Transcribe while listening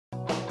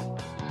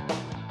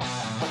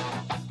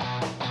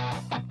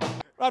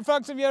Right,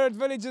 folks, I'm here at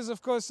Villages,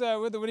 of course,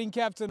 with the winning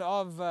captain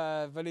of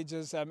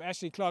Villages,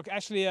 Clarke.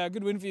 Ashley, a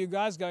good win for you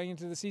guys going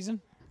into the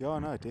season? Yeah,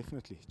 no,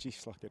 definitely.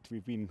 Geez, like it.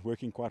 We've been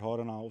working quite hard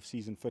on our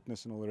off-season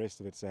fitness and all the rest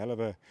of it. It's a hell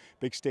of a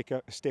big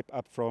step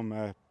up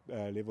from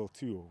level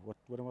 2. Or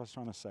what am I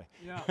trying to say?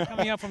 Yeah,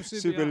 coming up from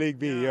Super League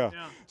B. Yeah.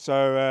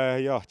 So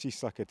yeah,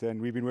 geez, like it.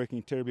 And we've been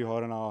working terribly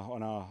hard on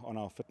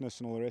our fitness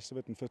and all the rest of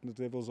it. And fitness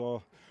levels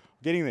are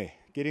getting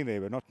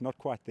there, but not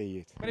quite there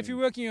yet. But if you're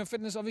working on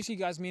fitness, obviously,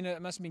 you guys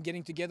must have been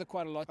getting together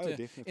quite a lot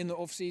in the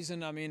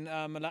off-season. I mean,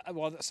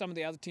 well, some of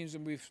the other teams,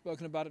 and we've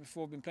spoken about it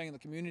before, have been playing in the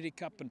Community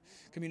Cup and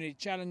Community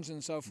Challenge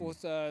and so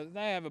forth. They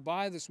have a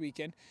bye this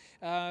weekend.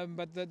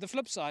 But the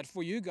flip side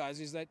for you guys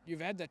is that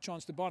you've had that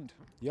chance to bond.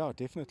 Yeah,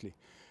 definitely.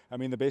 I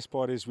mean, the best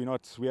part is we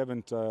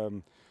haven't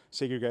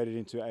segregated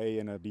into A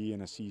and a B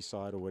and a C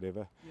side or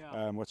whatever.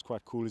 Yeah. What's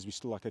quite cool is we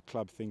still like a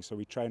club thing, so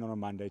we train on a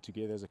Monday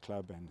together as a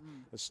club, and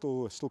it's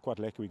still quite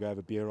lucky. We go have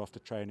a beer after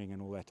training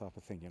and all that type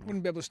of thing. You know?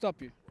 Wouldn't be able to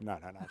stop you. No,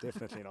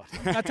 definitely not.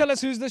 Now tell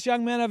us, who's this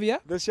young man over here?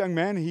 This young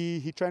man,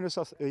 he trained with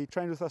us. He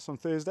trained with us on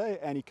Thursday,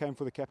 and he came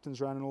for the captain's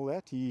run and all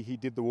that. He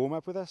did the warm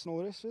up with us and all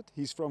the rest of it.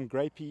 He's from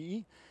Grey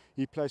PE.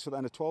 He plays for the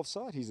under 12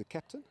 side. He's the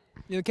captain.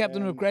 You're the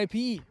captain of Grey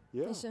PE.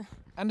 Yeah. Yes, sir.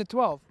 Under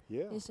 12.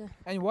 Yeah. Yes, sir.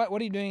 And what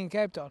are you doing in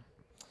Cape Town?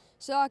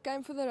 So I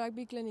came for the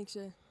rugby clinic,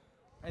 sir.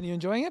 And you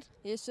enjoying it?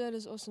 Yes, sir.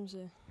 It's awesome,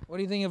 sir. What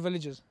do you think of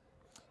Villages?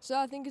 So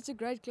I think it's a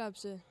great club,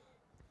 sir.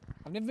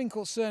 I've never been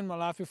called sir in my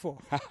life before.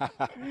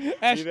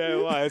 You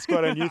know why? It's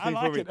quite a new thing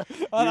for me.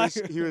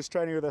 He He was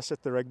training with us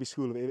at the Rugby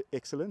School of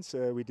Excellence.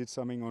 We did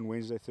something on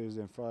Wednesday,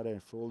 Thursday and Friday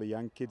for all the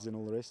young kids and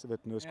all the rest of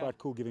it. And it was quite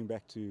cool giving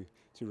back to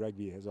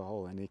rugby as a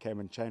whole. And he came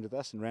and trained with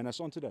us and ran us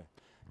on today.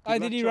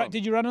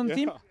 Did you run on the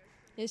team?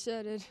 Yes, sir,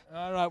 I did.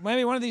 All right.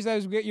 Maybe one of these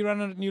days we'll get you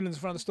running at Newlands in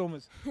front of the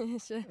Stormers.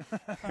 Yes, sir.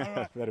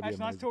 That'd be It's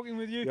nice talking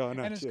with you. Yeah,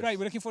 no, and it's cheers. great.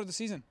 We're looking forward to the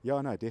season.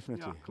 Yeah, no,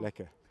 definitely. Yeah, cool.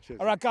 Lekker. Cheers.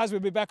 All right, guys,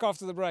 we'll be back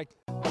after the break.